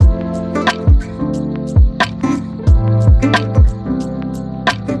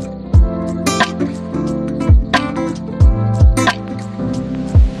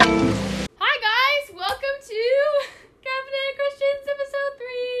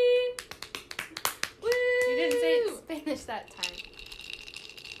finish that time.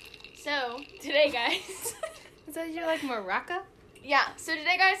 So, today, guys. Is that your, like, maraca? Yeah, so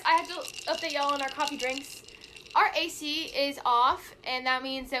today, guys, I have to update y'all on our coffee drinks. Our AC is off, and that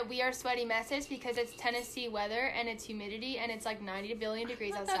means that we are sweaty messes because it's Tennessee weather, and it's humidity, and it's like 90 billion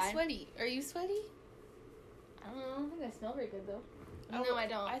degrees outside. Not sweaty. Are you sweaty? I don't know. I think I smell very good, though. Oh, no, I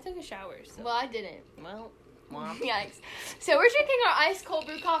don't. I took a shower, so. Well, I didn't. Well, yikes. So we're drinking our ice cold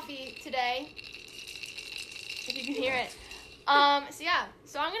brew coffee today. If you can hear it.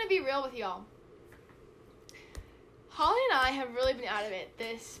 So I'm going to be real with y'all. Holly and I have really been out of it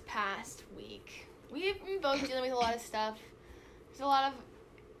this past week. We've been both dealing with a lot of stuff. There's a lot of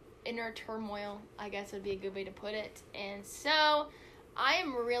inner turmoil, I guess would be a good way to put it. And so I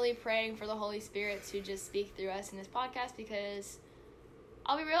am really praying for the Holy Spirit to just speak through us in this podcast because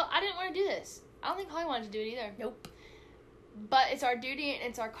I'll be real, I didn't want to do this. I don't think Holly wanted to do it either. Nope. But it's our duty and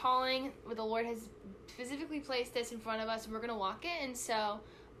it's our calling. Where the Lord has specifically placed this in front of us, and we're going to walk it. And so,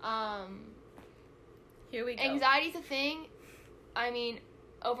 here we go. Anxiety's a thing. I mean,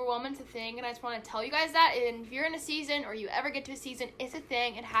 overwhelming's a thing, and I just want to tell you guys that. And if you're in a season, or you ever get to a season, it's a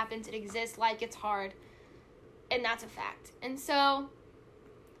thing. It happens. It exists. Life gets hard. And that's a fact. And so,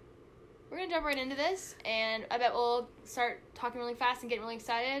 we're going to jump right into this, and I bet we'll start talking really fast and getting really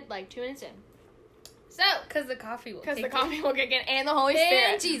excited, like 2 minutes in. So, because the coffee will kick in. Because the coffee will kick in, and the Holy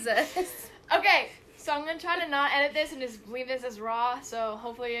Spirit. And Jesus. Okay, so I'm going to try to not edit this and just leave this as raw, so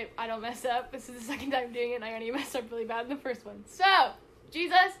hopefully I don't mess up. This is the second time doing it, and I already messed up really bad in the first one. So,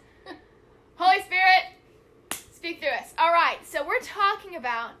 Jesus, Holy Spirit, speak through us. All right, so we're talking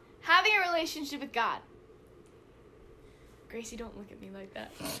about having a relationship with God. Gracie, don't look at me like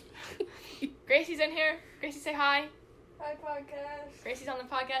that. Gracie's in here. Gracie, say hi. Hi, podcast. Gracie's on the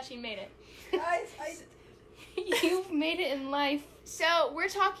podcast. She made it. Guys, You've made it in life. So we're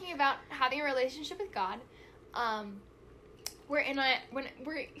talking about having a relationship with God. We are in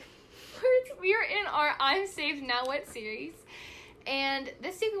our I'm Saved Now What series, and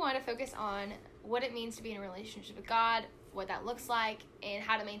this week we want to focus on what it means to be in a relationship with God, what that looks like, and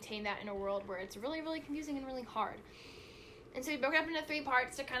how to maintain that in a world where it's really, really confusing and really hard. And so we broke it up into 3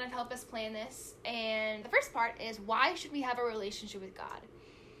 parts to kind of help us plan this. And the first part is, why should we have a relationship with God?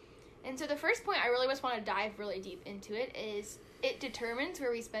 And so the first point I really just want to dive really deep into it is it determines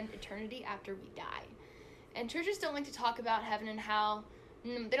where we spend eternity after we die. And churches don't like to talk about heaven and hell.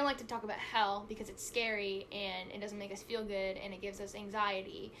 They don't like to talk about hell because it's scary and it doesn't make us feel good and it gives us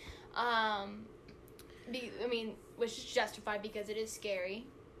anxiety. Which is justified because it is scary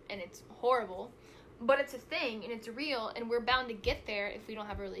and it's horrible. But it's a thing, and it's real, and we're bound to get there if we don't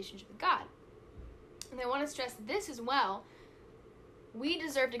have a relationship with God. And I want to stress this as well. We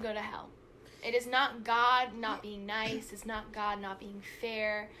deserve to go to hell. It is not God not being nice. It's not God not being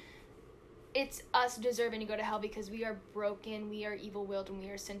fair. It's us deserving to go to hell because we are broken, we are evil-willed, and we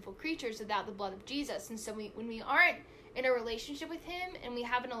are sinful creatures without the blood of Jesus. And so when we aren't in a relationship with Him, and we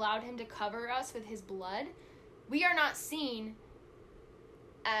haven't allowed Him to cover us with His blood, we are not seen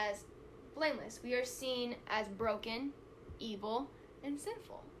as blameless. We are seen as broken, evil, and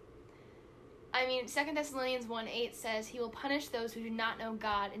sinful. 2 Thessalonians 1:8 says, He will punish those who do not know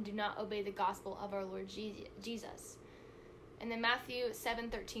God and do not obey the gospel of our Lord Jesus. And then Matthew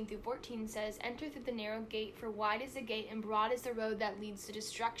 7:13-14 says, Enter through the narrow gate, for wide is the gate and broad is the road that leads to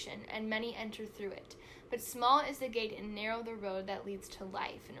destruction, and many enter through it. But small is the gate and narrow the road that leads to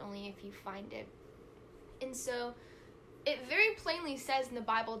life, and only if you find it. And so it very plainly says in the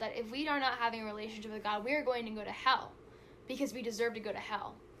Bible that if we are not having a relationship with God, we are going to go to hell because we deserve to go to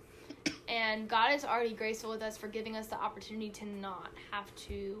hell. And God is already graceful with us for giving us the opportunity to not have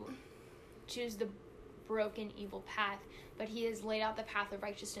to choose the broken, evil path, but He has laid out the path of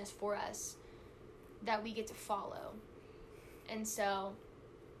righteousness for us that we get to follow. And so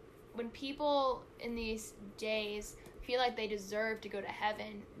when people in these days feel like they deserve to go to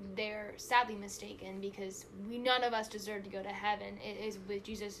heaven, they're sadly mistaken because none of us deserve to go to heaven. It is with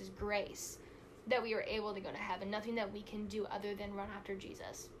Jesus' grace that we are able to go to heaven. Nothing that we can do other than run after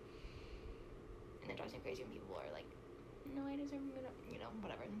Jesus. And it drives me crazy when people are like, no, I deserve to go to,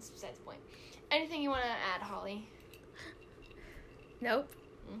 whatever. That's besides the point. Anything you want to add, Holly? Nope.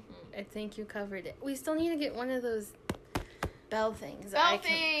 Mm-hmm. I think you covered it. We still need to get one of those bell things.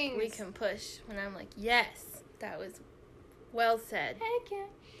 We can push when I'm like, yes, that was well said. Heck yeah.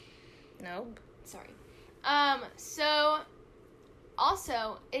 Nope. Sorry. So,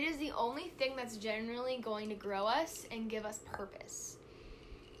 also, it is the only thing that's generally going to grow us and give us purpose.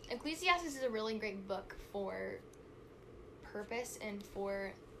 Ecclesiastes is a really great book for purpose and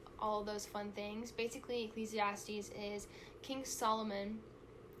for all of those fun things. Basically, Ecclesiastes is King Solomon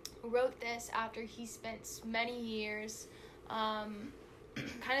wrote this after he spent many years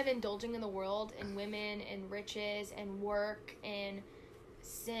kind of indulging in the world and women and riches and work and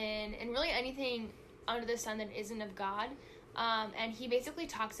sin and really anything under the sun that isn't of God. And he basically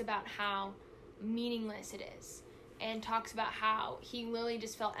talks about how meaningless it is and talks about how he literally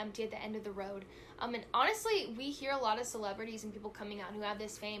just felt empty at the end of the road. And honestly, we hear a lot of celebrities and people coming out who have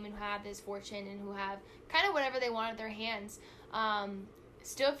this fame and who have this fortune and who have kind of whatever they want at their hands,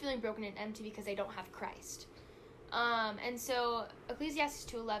 still feeling broken and empty because they don't have Christ. And so Ecclesiastes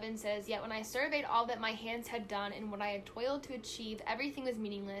 2:11 says, "Yet when I surveyed all that my hands had done and what I had toiled to achieve, everything was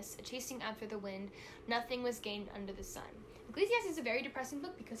meaningless, a chasing after the wind, nothing was gained under the sun." Ecclesiastes is a very depressing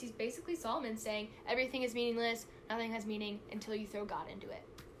book because he's basically Solomon saying everything is meaningless, nothing has meaning until you throw God into it.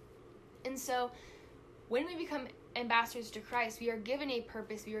 And so when we become ambassadors to Christ, we are given a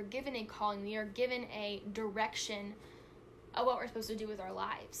purpose, we are given a calling, we are given a direction of what we're supposed to do with our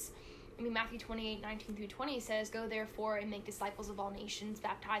lives. I mean, Matthew 28:19-20 says, "Go therefore and make disciples of all nations,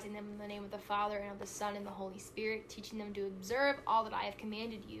 baptizing them in the name of the Father and of the Son and the Holy Spirit, teaching them to observe all that I have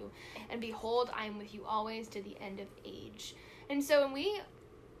commanded you. And behold, I am with you always to the end of age." And so when we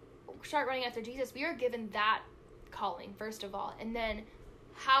start running after Jesus, we are given that calling, first of all, and then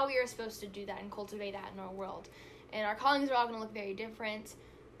how we are supposed to do that and cultivate that in our world. And our callings are all going to look very different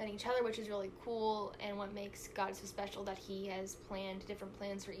than each other, which is really cool, and what makes God so special that he has planned different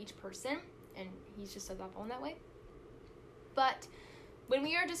plans for each person, and he's just so thoughtful in that way. But when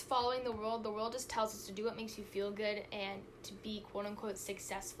we are just following the world just tells us to do what makes you feel good and to be quote-unquote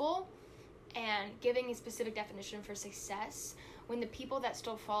successful and giving a specific definition for success, when the people that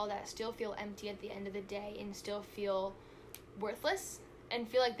still follow that still feel empty at the end of the day and still feel worthless and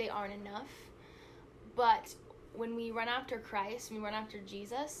feel like they aren't enough. But when we run after Christ, when we run after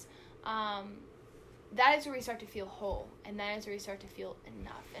Jesus, that is where we start to feel whole, and that is where we start to feel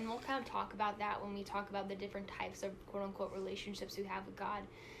enough. And we'll kind of talk about that when we talk about the different types of quote-unquote relationships we have with God.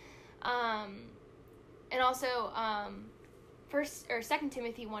 And also, 2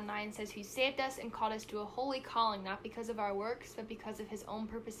 Timothy 1:9 says, "Who saved us and called us to a holy calling, not because of our works, but because of his own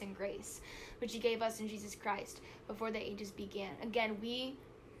purpose and grace, which he gave us in Jesus Christ before the ages began." Again, we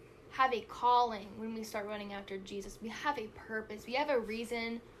have a calling when we start running after Jesus. We have a purpose. We have a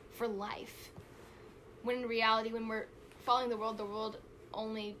reason for life. When in reality, when we're following the world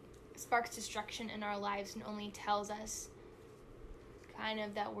only sparks destruction in our lives and only tells us kind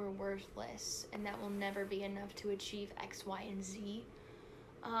of that we're worthless and that we'll never be enough to achieve X, Y, and Z.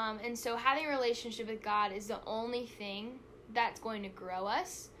 And so having a relationship with God is the only thing that's going to grow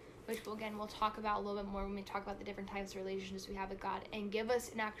us, which we'll talk about a little bit more when we talk about the different types of relationships we have with God, and give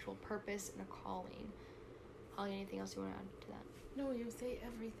us an actual purpose and a calling. Holly, anything else you want to add to that? No, you say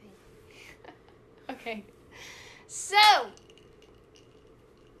everything. Okay. So, I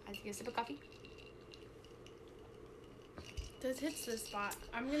take a sip of coffee. This hits the spot.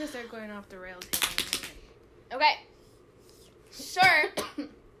 I'm going to start going off the rails here in a minute. Okay. Sure.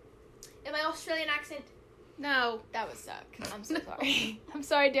 In my Australian accent. No. That would suck. I'm so sorry. I'm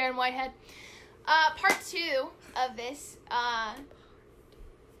sorry, Darren Whitehead. Part 2 of this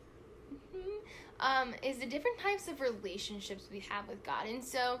is the different types of relationships we have with God. And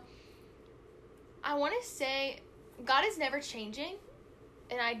so I want to say God is never changing,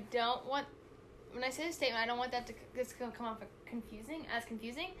 and I don't want, when I say this statement, I don't want that to come off confusing,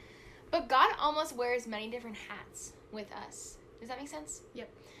 but God almost wears many different hats with us. Does that make sense? Yep.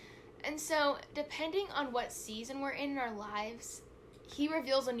 And so, depending on what season we're in our lives, he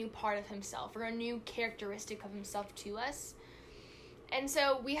reveals a new part of himself or a new characteristic of himself to us. And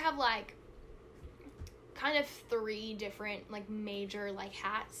so, we have, kind of 3 different, major,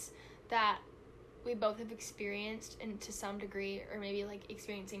 hats that we both have experienced, and to some degree, or maybe,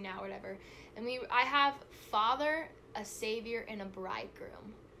 experiencing now or whatever. And I have Father, a Savior, and a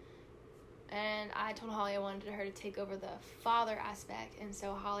Bridegroom. And I told Holly I wanted her to take over the father aspect. And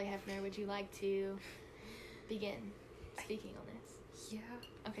so, Holly Hefner, would you like to begin speaking on this? Yeah.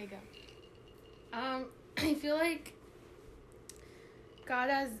 Okay, go. I feel like God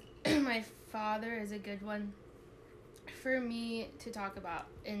as my father is a good one for me to talk about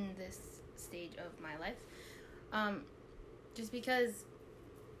in this stage of my life. Just because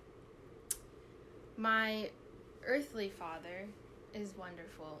my earthly father is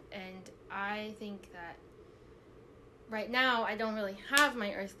wonderful, and I think that right now I don't really have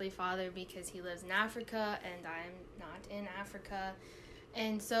my earthly father because he lives in Africa and I'm not in Africa,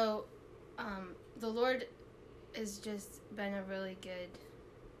 and so the Lord has just been a really good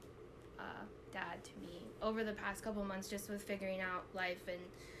dad to me over the past couple months, just with figuring out life and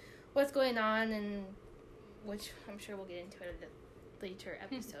what's going on, and which I'm sure we'll get into it later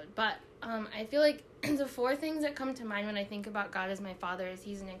episode. But I feel like the 4 things that come to mind when I think about God as my father is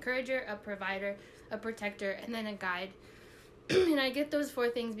he's an encourager, a provider, a protector, and then a guide. And I get those 4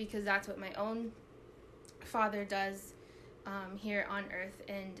 things because that's what my own father does here on earth.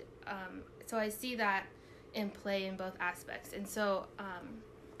 And so I see that in play in both aspects. And so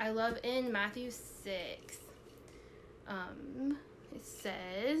I love in Matthew 6, it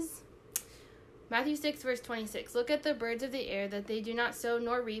says, Matthew 6, verse 26, "Look at the birds of the air, that they do not sow,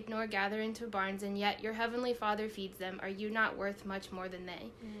 nor reap, nor gather into barns, and yet your heavenly Father feeds them. Are you not worth much more than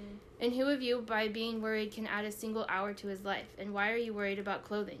they? And who of you, by being worried, can add a single hour to his life? And why are you worried about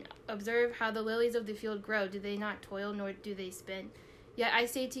clothing? Observe how the lilies of the field grow. Do they not toil, nor do they spin? Yet I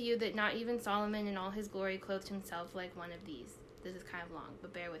say to you that not even Solomon in all his glory clothed himself like one of these." This is kind of long,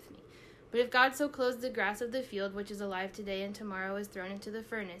 but bear with me. "But if God so clothes the grass of the field, which is alive today and tomorrow is thrown into the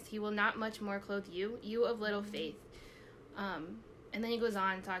furnace, he will not much more clothe you, you of little faith." And then he goes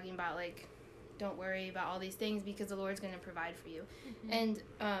on talking about, like, don't worry about all these things because the Lord's going to provide for you. And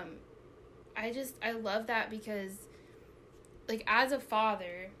I love that because, like, as a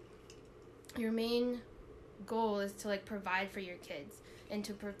father, your main goal is to, like, provide for your kids and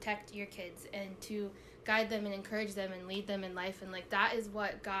to protect your kids and to guide them and encourage them and lead them in life. And, like, that is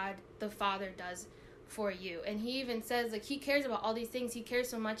what God the Father does for you. And he even says, like, he cares about all these things. He cares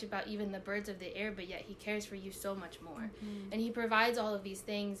so much about even the birds of the air, but yet he cares for you so much more. And he provides all of these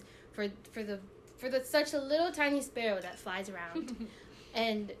things for the such a little tiny sparrow that flies around.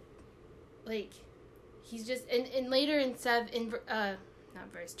 And, like, he's just, and later in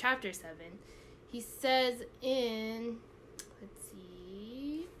chapter 7, he says in,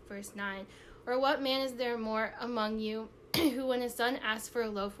 verse 9, "Or what man is there more among you who when his son asks for a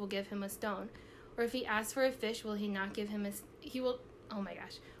loaf will give him a stone? Or if he asks for a fish, will he not give him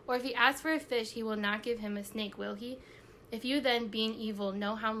or if he asks for a fish, he will not give him a snake, will he? If you then, being evil,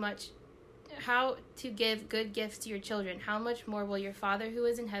 know how to give good gifts to your children, how much more will your Father who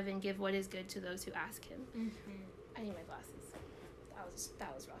is in heaven give what is good to those who ask him?" I need my glasses.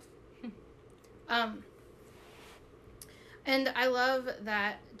 That was rough. And I love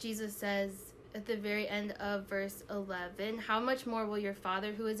that Jesus says at the very end of verse 11, "How much more will your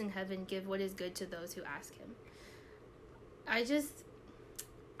Father who is in heaven give what is good to those who ask him?" I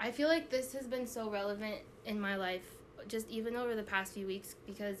feel like this has been so relevant in my life, just even over the past few weeks,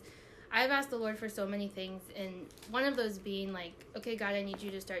 because I've asked the Lord for so many things, and one of those being, like, okay, God, I need you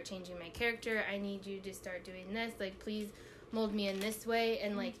to start changing my character. I need you to start doing this. Like, please mold me in this way.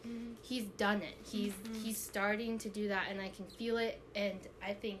 And, like, he's done it. He's starting to do that, and I can feel it, and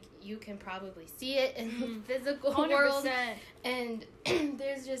I think you can probably see it in the physical 100%. world. And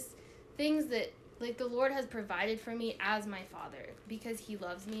there's just things that, like, the Lord has provided for me as my Father because he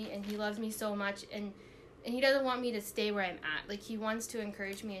loves me, and he loves me so much, and he doesn't want me to stay where I'm at. Like, he wants to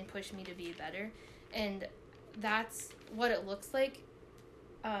encourage me and push me to be better. And that's what it looks like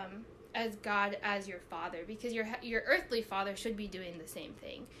as God as your father, because your earthly father should be doing the same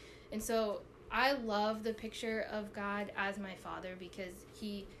thing. And so I love the picture of God as my father, because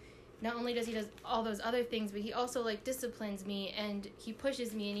he not only does all those other things, but he also, like, disciplines me, and he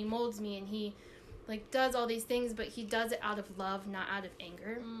pushes me, and he molds me, and he, like, does all these things, but he does it out of love, not out of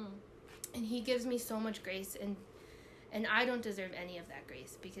anger. And he gives me so much grace, and I don't deserve any of that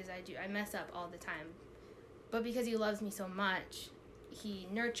grace, because I mess up all the time. But because he loves me so much, he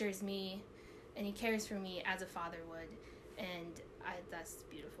nurtures me, and he cares for me as a father would, and that's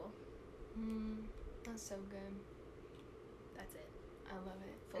beautiful. That's so good. That's it. I love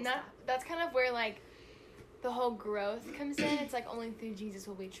it. Full And stop. that's kind of where, like, the whole growth comes in. It's like only through Jesus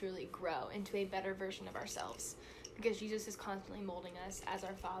will we truly grow into a better version of ourselves, because Jesus is constantly molding us as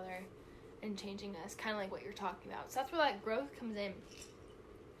our Father and changing us, kind of like what you're talking about. So that's where that growth comes in.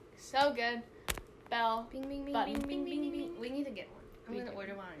 So good. Bell. Bing, bing, bing, Button. bing, bing, bing, bing. We need to get one. I'm going to do.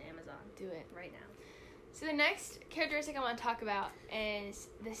 order one on Amazon. Do it. Right now. So the next characteristic I want to talk about is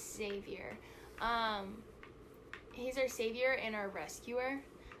the Savior. He's our Savior and our Rescuer.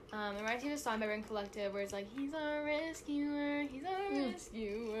 It reminds me of a song by Ring Collective where it's like, he's our rescuer, he's our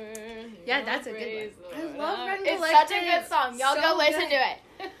rescuer. Yeah, that's a good one. I love Ring It's Collective. such a good song. Y'all So go listen good.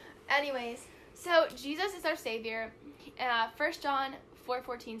 to it. Anyways, so Jesus is our Savior. 1 John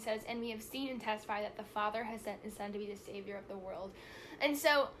 4:14 says, "And we have seen and testify that the Father has sent his Son to be the Savior of the world." And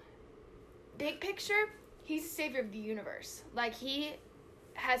so, big picture, he's the Savior of the universe. Like, he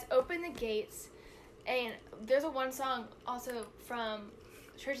has opened the gates. And there's one song also from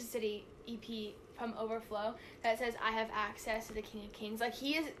Church of City EP from Overflow that says, I have access to the King of Kings. Like,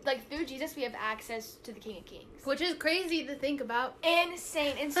 he is, like, through Jesus, we have access to the King of Kings. Which is crazy to think about.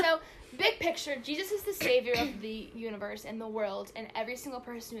 Insane. And so, big picture, Jesus is the savior of the universe and the world and every single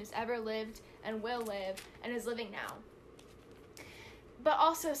person who's ever lived and will live and is living now. But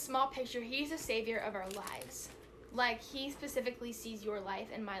also, small picture, he's the savior of our lives. Like, he specifically sees your life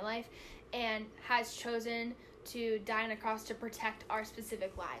and my life and has chosen to die on a cross to protect our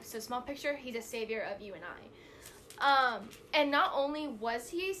specific lives. So, small picture, he's a savior of you and I. And not only was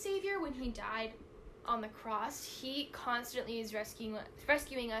he a savior when he died on the cross, he constantly is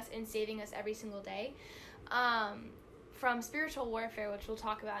rescuing us and saving us every single day. From spiritual warfare, which we'll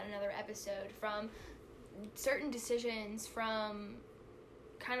talk about in another episode, from certain decisions, from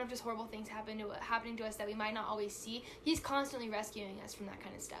kind of just horrible things happening to us that we might not always see. He's constantly rescuing us from that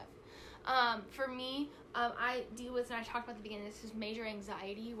kind of stuff. For me, I deal with, and I talked about at the beginning, this is major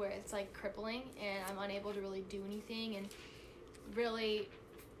anxiety where it's like crippling and I'm unable to really do anything and really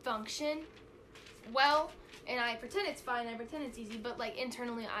function well. And I pretend it's fine, I pretend it's easy, but like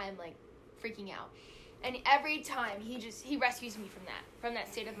internally I'm like freaking out. And every time he rescues me from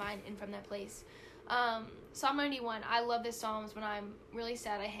that state of mind and from that place. Psalm 91, I love the Psalms. When I'm really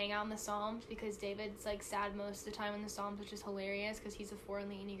sad, I hang out in the Psalms because David's like sad most of the time in the Psalms, which is hilarious because he's a 4 in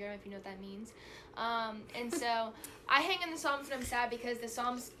the Enneagram, if you know what that means. And so I hang in the Psalms when I'm sad because the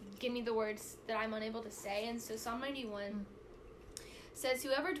Psalms give me the words that I'm unable to say. And so Psalm 91 says,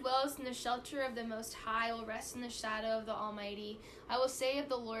 whoever dwells in the shelter of the Most High will rest in the shadow of the Almighty. I will say of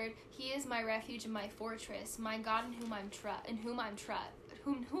the Lord, He is my refuge and my fortress, my God in whom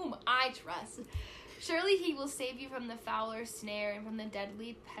I trust. Surely He will save you from the fowler's snare and from the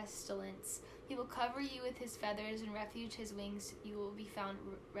deadly pestilence. He will cover you with His feathers and refuge His wings. You will be found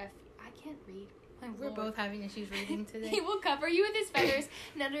I can't read. We're both having issues reading today. He will cover you with His feathers,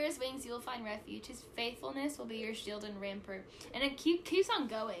 and under His wings you will find refuge. His faithfulness will be your shield and rampart. And it keeps on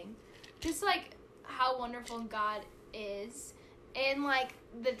going. Just like how wonderful God is. In like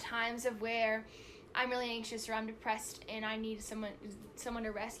the times of where I'm really anxious or I'm depressed and I need someone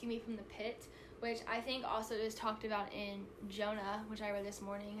to rescue me from the pit, which I think also is talked about in Jonah, which I read this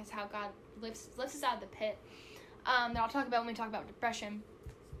morning, is how God lifts us out of the pit. That I'll talk about when we talk about depression.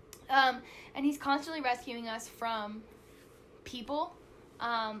 And He's constantly rescuing us from people.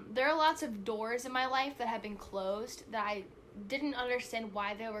 There are lots of doors in my life that have been closed that I didn't understand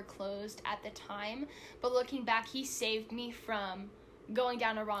why they were closed at the time. But looking back, He saved me from going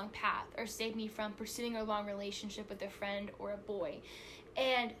down a wrong path or saved me from pursuing a long relationship with a friend or a boy.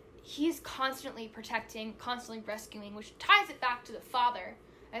 And He's constantly protecting, constantly rescuing, which ties it back to the Father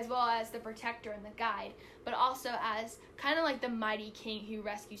as well as the protector and the guide, but also as kind of like the mighty king who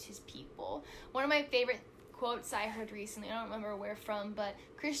rescues his people. One of my favorite quotes I heard recently, I don't remember where from, but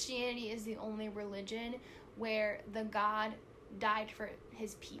Christianity is the only religion where the God died for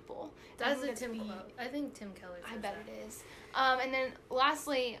His people. That's a Tim quote. I think Tim Keller says I bet it is. And then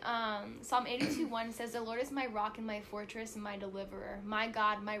lastly, Psalm 82:1 says, the Lord is my rock and my fortress and my deliverer, my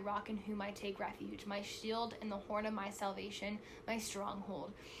God, my rock in whom I take refuge, my shield and the horn of my salvation, my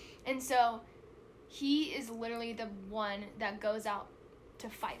stronghold. And so He is literally the one that goes out to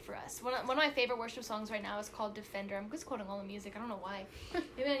fight for us. One of my favorite worship songs right now is called Defender. I'm just quoting all the music. I don't know why.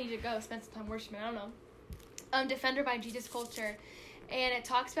 Maybe I need to go spend some time worshiping. I don't know. Defender by Jesus Culture. And it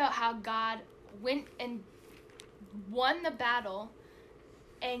talks about how God went and won the battle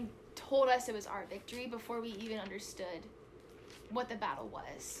and told us it was our victory before we even understood what the battle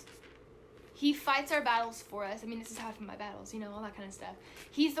was. He fights our battles for us. I mean, this is half of my battles, all that kind of stuff.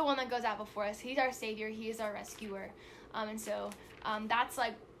 He's the one that goes out before us. He's our savior. He is our rescuer. And so that's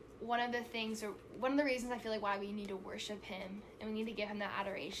like one of the reasons I feel like why we need to worship Him and we need to give Him that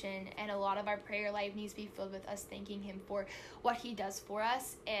adoration. And a lot of our prayer life needs to be filled with us thanking Him for what He does for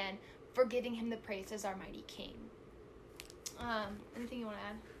us and for giving Him the praise as our mighty King. Anything you want to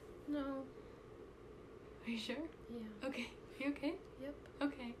add? No. Are you sure? Yeah. Okay. You okay? Yep.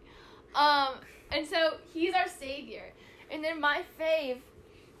 Okay. And so He's our savior. And then my fave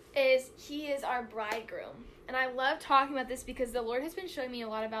is He is our bridegroom. And I love talking about this because the Lord has been showing me a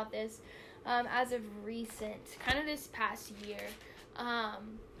lot about this as of recent, kind of this past year.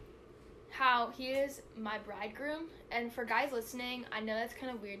 How He is my bridegroom. And for guys listening, I know that's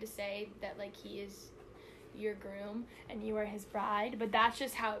kind of weird to say that like He is your groom and you are His bride, but that's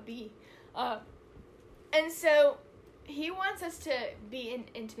just how it be. And so He wants us to be in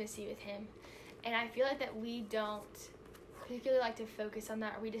intimacy with Him. And I feel like that we don't particularly like to focus on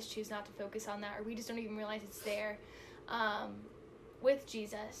that, or we just choose not to focus on that, or we just don't even realize it's there with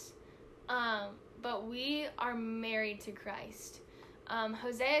Jesus. But we are married to Christ.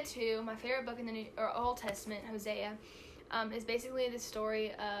 Hosea 2, my favorite book in the Old Testament, Hosea, is basically the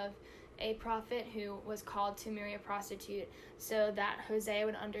story of a prophet who was called to marry a prostitute so that Hosea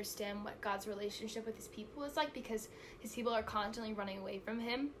would understand what God's relationship with his people is like, because his people are constantly running away from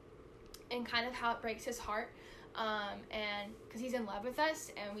him, and kind of how it breaks his heart, and because he's in love with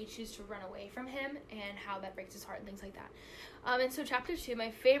us and we choose to run away from him, and how that breaks his heart and things like that. And so chapter 2,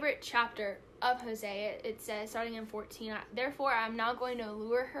 my favorite chapter of Hosea, it says, starting in 14, "Therefore I am now going to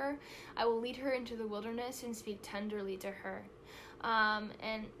allure her. I will lead her into the wilderness and speak tenderly to her."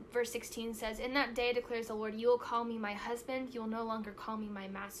 And verse 16 says, "In that day, declares the Lord, you will call me my husband. You will no longer call me my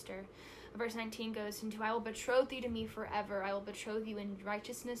master." Verse 19 goes into, "I will betroth thee to me forever. I will betroth you in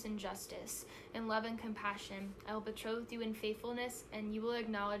righteousness and justice, in love and compassion. I will betroth you in faithfulness, and you will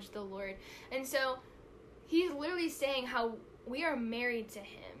acknowledge the Lord." And so he's literally saying how we are married to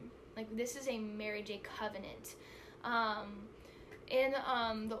him. Like, this is a marriage, a covenant. In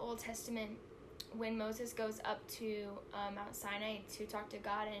the Old Testament, when Moses goes up to Mount Sinai to talk to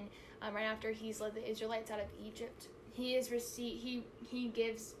God, and right after he's led the Israelites out of Egypt,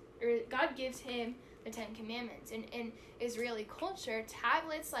 God gives him the 10 Commandments. And in Israeli culture,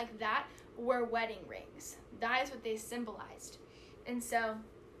 tablets like that were wedding rings. That is what they symbolized. And so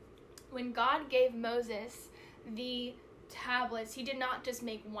when God gave Moses the tablets, he did not just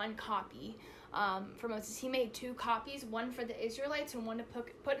make one copy for Moses. He made 2 copies, one for the Israelites and one to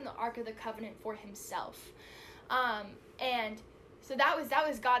put in the Ark of the Covenant for himself. And so that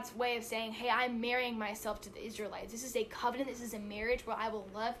was God's way of saying, hey, I'm marrying myself to the Israelites. This is a covenant. This is a marriage where I will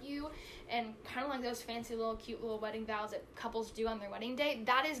love you. And kind of like those fancy little cute little wedding vows that couples do on their wedding day,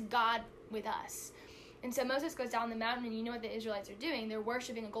 that is God with us. And so Moses goes down the mountain, and you know what the Israelites are doing. They're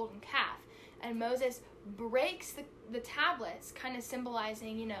worshiping a golden calf. And Moses breaks the tablets, kind of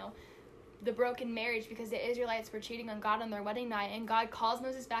symbolizing, the broken marriage, because the Israelites were cheating on God on their wedding night. And God calls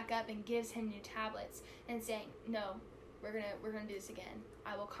Moses back up and gives him new tablets and saying, no, we're gonna do this again.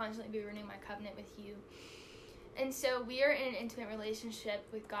 I will constantly be renewing my covenant with you. And so we are in an intimate relationship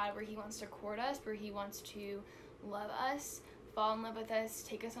with God where he wants to court us, where he wants to love us, fall in love with us,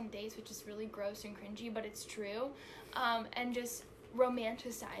 take us on dates, which is really gross and cringy, but it's true, and just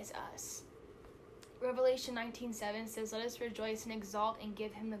romanticize us. Revelation 19:7 says, "Let us rejoice and exalt and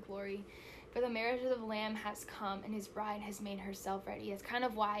give him the glory, for the marriage of the Lamb has come, and his bride has made herself ready." It's kind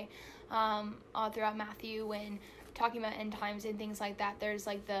of why all throughout Matthew, when talking about end times and things like that, there's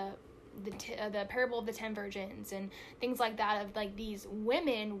like the parable of the 10 virgins and things like that, of like these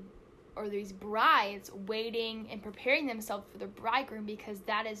women or these brides waiting and preparing themselves for the bridegroom, because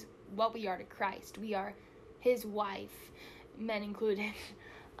that is what we are to Christ. We are his wife, men included.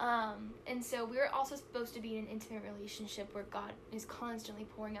 And so we're also supposed to be in an intimate relationship where God is constantly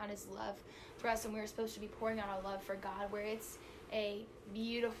pouring out his love for us, and we're supposed to be pouring out our love for God, where it's a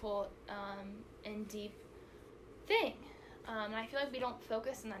beautiful and deep thing. And I feel like we don't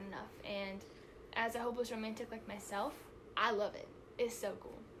focus on that enough. And as a hopeless romantic like myself, I love it. It's so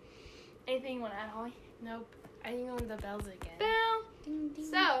cool. Anything you want to add, Holly? Nope. I think on the bells again. Bell. Ding, ding,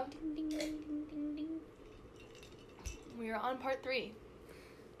 So, ding, ding, ding, ding, ding. we are on part 3.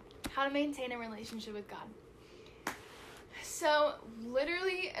 How to maintain a relationship with God. So,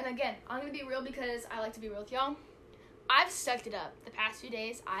 literally, and again, I'm going to be real because I like to be real with y'all. I've sucked it up. The past few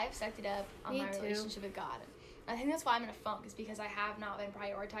days, I've sucked it up on my relationship with God. I think that's why I'm in a funk, is because I have not been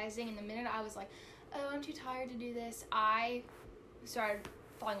prioritizing. And the minute I was like, oh, I'm too tired to do this, I started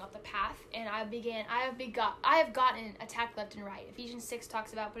falling off the path, and I have gotten attacked left and right. Ephesians 6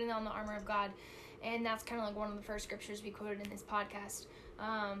 talks about putting on the armor of God, and that's kind of like one of the first scriptures we quoted in this podcast,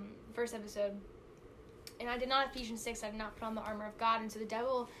 first episode. And I did not Ephesians 6, I did not put on the armor of God, and so the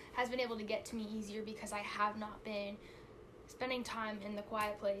devil has been able to get to me easier because I have not been spending time in the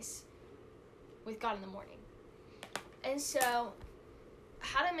quiet place with God in the morning. And so,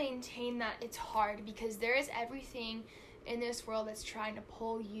 how to maintain that, it's hard, because there is everything in this world that's trying to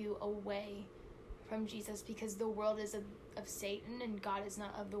pull you away from Jesus, because the world is of Satan and God is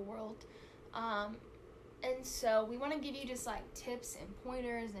not of the world. And so we want to give you just like tips and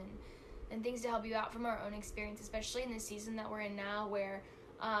pointers and things to help you out from our own experience, especially in the season that we're in now, where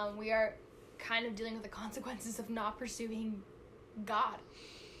we are kind of dealing with the consequences of not pursuing God.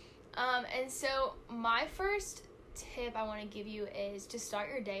 And so my first tip I want to give you is to start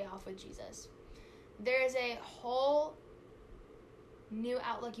your day off with Jesus. There is a whole new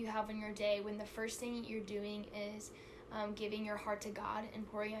outlook you have on your day when the first thing you're doing is giving your heart to God and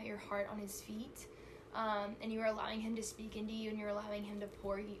pouring out your heart on his feet, and you are allowing him to speak into you, and you're allowing him to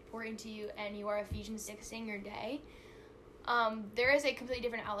pour into you, and you are Ephesians 6ing your day. There is a completely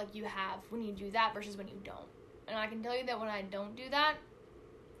different outlook you have when you do that versus when you don't. And I can tell you that when I don't do that,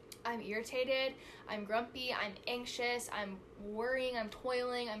 I'm irritated, I'm grumpy, I'm anxious, I'm worrying, I'm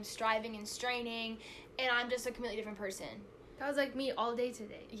toiling, I'm striving and straining, and I'm just a completely different person. That was like me all day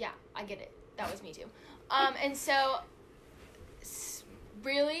today. Yeah, I get it. That was me too. And so,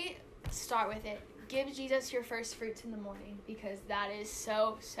 really start with it. Give Jesus your first fruits in the morning, because that is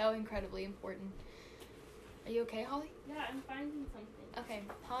so, so incredibly important. Are you okay, Holly? Yeah, I'm finding something. Okay,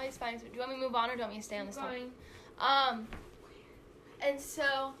 Holly's fine. Do you want me to move on, or do you want me to stay on this topic? Going. And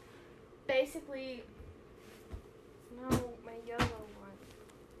so, basically, No, my yellow one.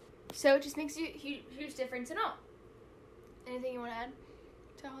 so it just makes you huge difference in all. Anything you want to add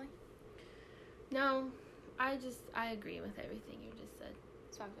to Holly? No, I agree with everything you just said.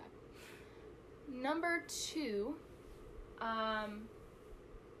 Let's talk about it. Number 2,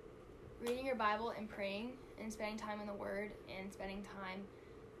 reading your Bible and praying and spending time in the Word and spending time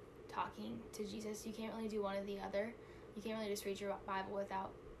talking to Jesus. You can't really do one or the other. You can't really just read your Bible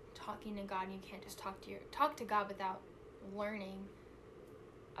without talking to God, and you can't just talk to God without learning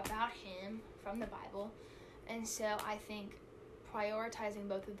about Him from the Bible. And so I think prioritizing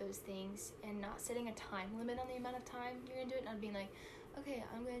both of those things and not setting a time limit on the amount of time you're going to do it, not being like, okay,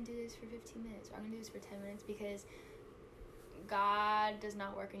 I'm going to do this for 15 minutes, or I'm going to do this for 10 minutes, because God does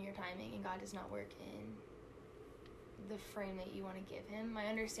not work in your timing, and God does not work in the frame that you want to give Him. I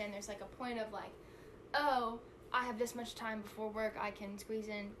understand there's like a point of like, oh, I have this much time before work, I can squeeze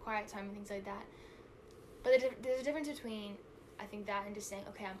in quiet time and things like that. But there's a difference between, I think, that and just saying,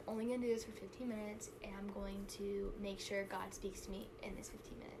 okay, I'm only going to do this for 15 minutes, and I'm going to make sure God speaks to me in this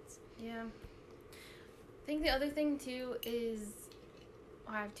 15 minutes. Yeah. I think the other thing, too, is...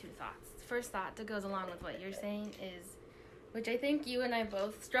 I have 2 thoughts. The first thought that goes along with what you're saying is, which I think you and I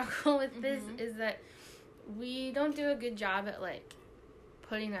both struggle with this, is that we don't do a good job at, like,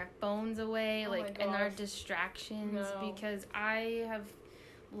 putting our phones away, and our distractions, because I have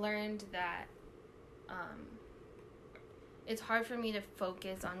learned that it's hard for me to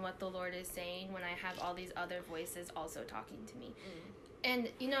focus on what the Lord is saying when I have all these other voices also talking to me. And,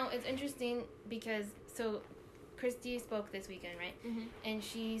 it's interesting because, so Christy spoke this weekend, right? And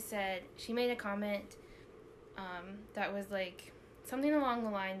she made a comment that was like something along the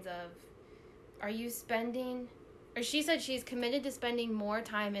lines of, she said she's committed to spending more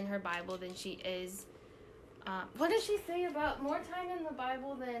time in her Bible than she is. What did she say about more time in the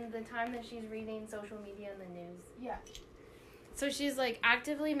Bible than the time that she's reading social media and the news? Yeah. So she's like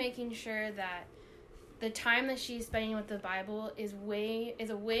actively making sure that the time that she's spending with the Bible is a way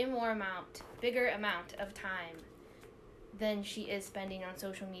bigger amount of time than she is spending on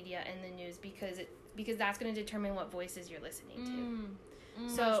social media and the news, because that's going to determine what voices you're listening to.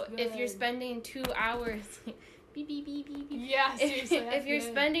 So if you're spending 2 hours beep, beep, beep, beep, beep. Yeah, seriously. If you're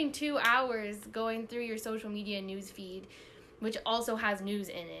spending 2 hours going through your social media news feed, which also has news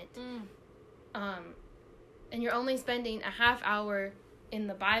in it, and you're only spending a half hour in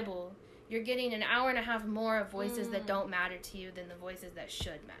the Bible, you're getting an hour and a half more of voices that don't matter to you than the voices that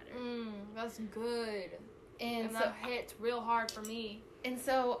should matter. That's good. And so that hits real hard for me. And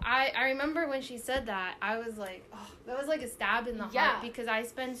so I remember when she said that, I was like, oh, that was like a stab in the heart, because I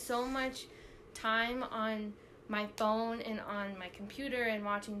spend so much time on my phone and on my computer and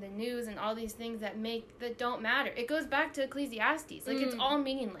watching the news and all these things that don't matter. It goes back to Ecclesiastes. Like, it's all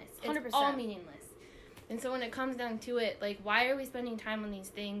meaningless. 100%. It's all meaningless. And so when it comes down to it, like, why are we spending time on these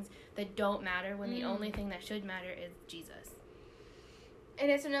things that don't matter when the only thing that should matter is Jesus?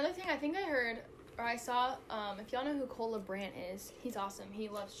 And it's another thing I think I heard, or I saw, if y'all know who Cole LeBrant is, he's awesome. He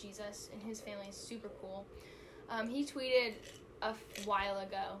loves Jesus, and his family is super cool. He tweeted a while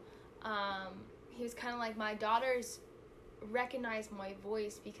ago, he was kind of like, my daughters recognize my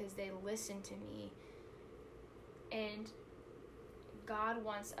voice because they listen to me, and God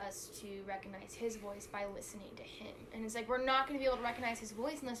wants us to recognize His voice by listening to Him. And it's like, we're not going to be able to recognize His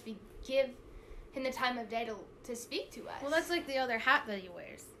voice unless we give Him the time of day to speak to us. Well, that's like the other hat that He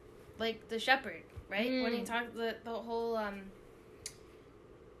wears. Like the shepherd, right? When He talked the whole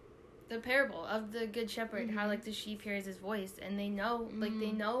the parable of the good shepherd, how like the sheep hears His voice, and they know, like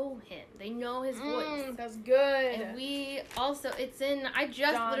they know Him, they know His voice. That's good. And we also, it's in, I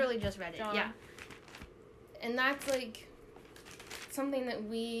literally just read it. John. Yeah. And that's like something that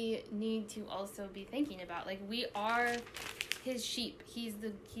we need to also be thinking about. Like, we are His sheep. He's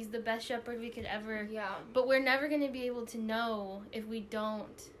the best shepherd we could ever. Yeah. But we're never going to be able to know if we're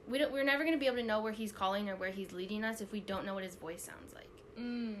never going to be able to know where He's calling or where He's leading us if we don't know what His voice sounds like.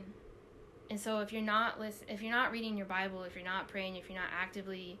 And so if you're not reading your Bible, if you're not praying, if you're not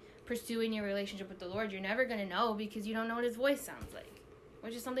actively pursuing your relationship with the Lord, you're never going to know, because you don't know what His voice sounds like.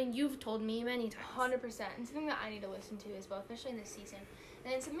 which is something you've told me many times. 100%. And something that I need to listen to as well, especially in this season.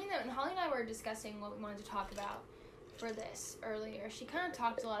 And it's something that when Holly and I were discussing what we wanted to talk about for this earlier, she kind of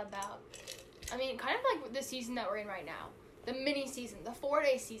talked a lot about, I mean, kind of like the season that we're in right now. The mini season, the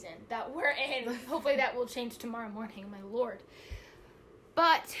 4-day season that we're in. Hopefully that will change tomorrow morning, my lord.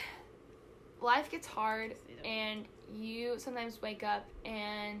 But life gets hard, and you sometimes wake up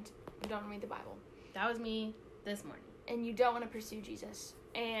and you don't read the Bible. That was me this morning. And you don't want to pursue Jesus.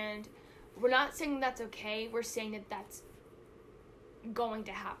 And we're not saying that's okay. We're saying that that's going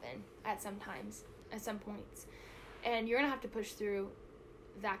to happen at some times, at some points. And you're going to have to push through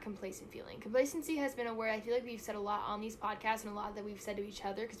that complacent feeling. Complacency has been a word I feel like we've said a lot on these podcasts, and a lot that we've said to each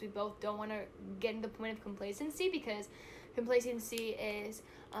other, because we both don't want to get to the point of complacency, because complacency is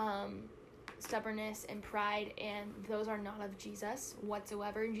stubbornness and pride, and those are not of Jesus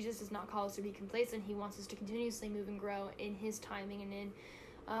whatsoever. And Jesus does not call us to be complacent. He wants us to continuously move and grow in his timing and in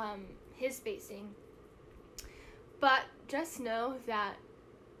his spacing. But just know that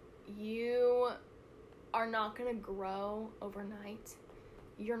you are not going to grow overnight.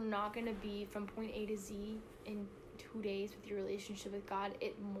 You're not going to be from point A to Z in 2 days with your relationship with God.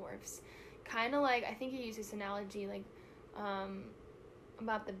 It morphs. Kind of like, I think you use this analogy, like,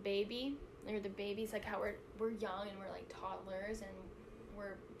 about the baby, or the babies, like how we're young and we're like toddlers and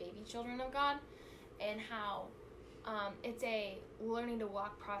we're baby children of God, and how it's a learning to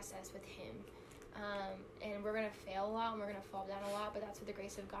walk process with him. And we're going to fail a lot and we're going to fall down a lot, but that's where the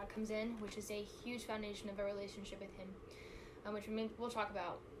grace of God comes in, which is a huge foundation of a relationship with him. Which we'll talk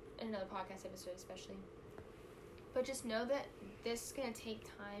about in another podcast episode especially. But just know that this is going to take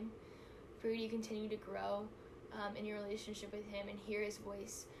time for you to continue to grow in your relationship with him and hear his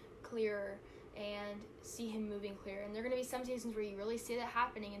voice clearer and see him moving clearer. And there are going to be some seasons where you really see that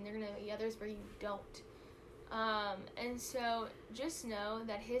happening, and there are going to be others where you don't. And so just know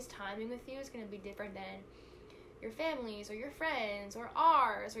that his timing with you is going to be different than your family's or your friends or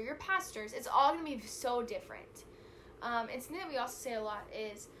ours or your pastors. It's all going to be so different. And something that we also say a lot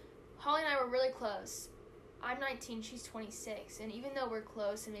is, Holly and I were really close. I'm 19, she's 26, and even though we're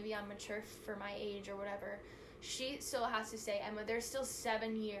close and maybe I'm mature for my age or whatever, she still has to say, Emma, there's still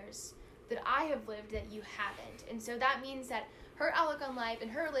 7 years that I have lived that you haven't. And so that means that her outlook on life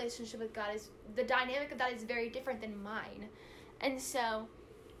and her relationship with God is, the dynamic of that is very different than mine. And so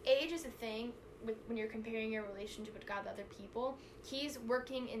age is a thing when you're comparing your relationship with God to other people. He's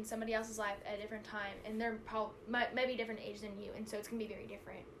working in somebody else's life at a different time, and they're probably maybe different age than you, and so it's going to be very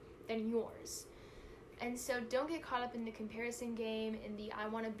different than yours. And so don't get caught up in the comparison game, in the I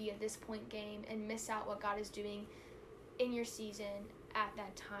want to be at this point game, and miss out what God is doing in your season at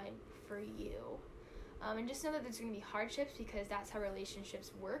that time for you. And just know that there's going to be hardships, because that's how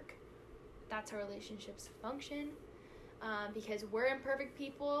relationships work. That's how relationships function. Because we're imperfect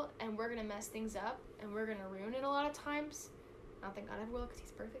people, and we're going to mess things up, and we're going to ruin it a lot of times. Not that God ever will, because he's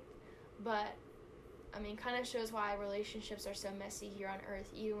perfect. But, I mean, kind of shows why relationships are so messy here on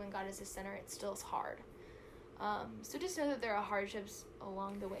earth. Even when God is the center, it still is hard. So just know that there are hardships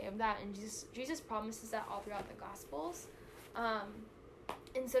along the way of that, and Jesus promises that all throughout the Gospels.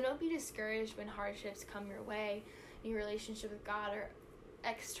 And so don't be discouraged when hardships come your way in your relationship with God or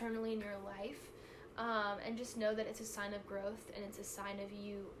externally in your life. And just know that it's a sign of growth, and it's a sign of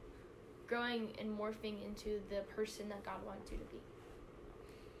you growing and morphing into the person that God wants you to be.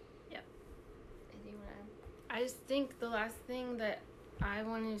 Yep. Anything you want to add? I just think the last thing that I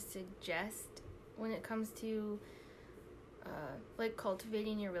want to suggest when it comes to like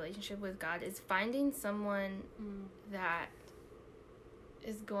cultivating your relationship with God is finding someone that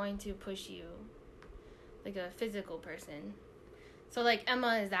is going to push you, like a physical person. So like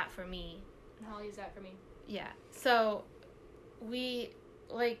Emma is that for me. And Holly is that for me. Yeah. So we,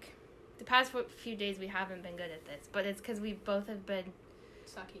 like, the past few days we haven't been good at this, but it's because we both have been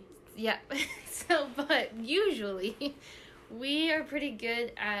sucky. Yeah. So, but usually we are pretty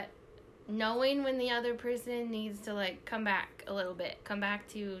good at knowing when the other person needs to, like, come back a little bit, come back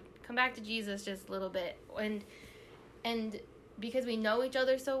to Jesus just a little bit, and because we know each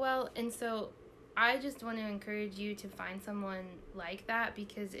other so well. And so I just want to encourage you to find someone like that,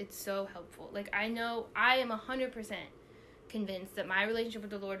 because it's so helpful. Like, I know I am 100% convinced that my relationship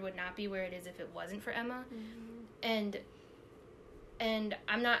with the Lord would not be where it is if it wasn't for Emma. Mm-hmm. And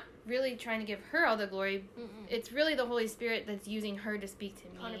I'm not really trying to give her all the glory. Mm-mm. It's really the Holy Spirit that's using her to speak to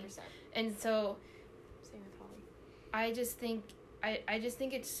me. 100%. And so same with Holly. I just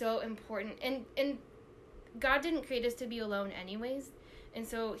think it's so important. And God didn't create us to be alone anyways. And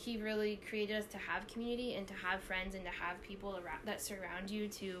so he really created us to have community and to have friends and to have people around that surround you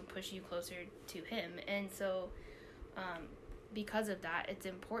to push you closer to him. And so because of that, it's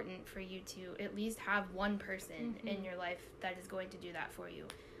important for you to at least have one person in your life that is going to do that for you.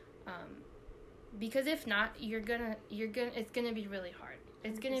 Because if not, it's gonna be really hard.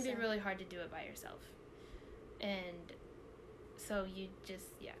 It's 100%. Gonna be really hard to do it by yourself. And so you just,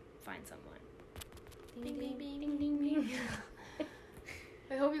 find someone. Ding, ding, ding, ding, ding, ding.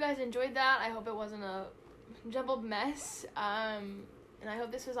 I hope you guys enjoyed that. I hope it wasn't a jumbled mess. And I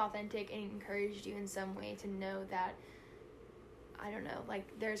hope this was authentic and encouraged you in some way to know that, I don't know, like,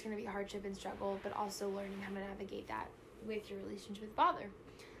 there's going to be hardship and struggle, but also learning how to navigate that with your relationship with Father.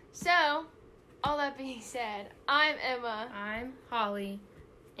 So, all that being said, I'm Emma. I'm Holly.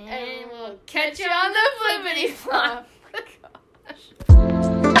 And we'll catch you on the flippity flop.